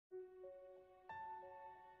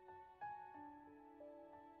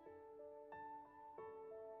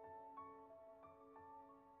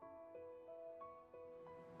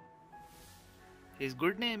His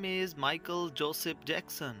good name is Michael Joseph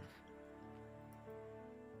Jackson.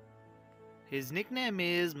 His nickname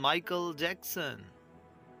is Michael Jackson.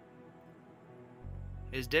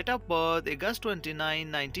 His date of birth August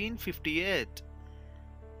 29, 1958.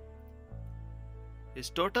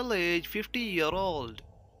 His total age 50-year-old.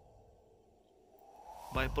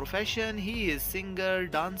 By profession he is singer,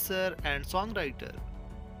 dancer and songwriter.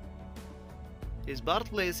 His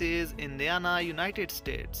birthplace is Indiana, United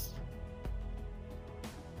States.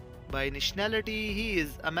 By nationality he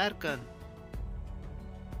is American.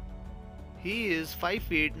 He is 5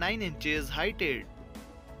 feet 9 inches heighted.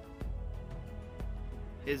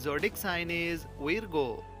 His zodiac sign is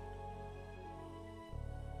Virgo.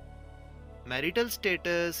 Marital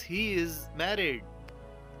status, he is married.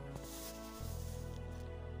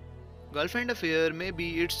 Girlfriend affair,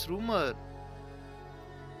 maybe it's rumor.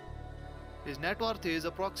 His net worth is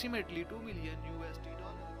approximately $2 million.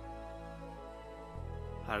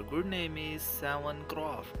 Her good name is Savon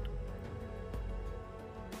Croft.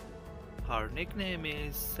 Her nickname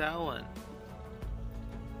is Savon.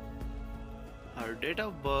 Her date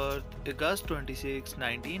of birth August 26,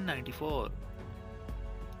 1994.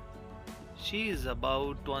 She is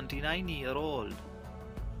about 29-year-old.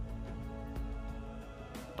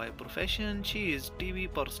 By profession she is TV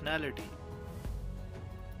personality.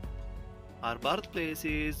 Her birthplace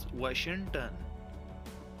is Washington.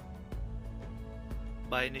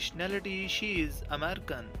 By nationality she is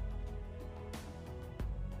American.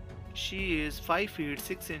 She is 5 feet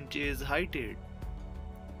 6 inches heighted.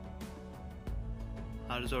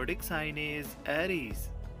 Her zodiac sign is Aries.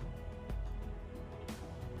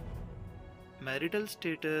 Marital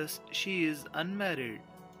status, she is unmarried.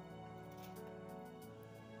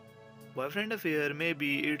 Boyfriend affair,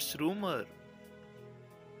 maybe it's rumor.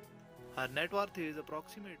 Her net worth is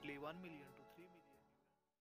approximately $1 million.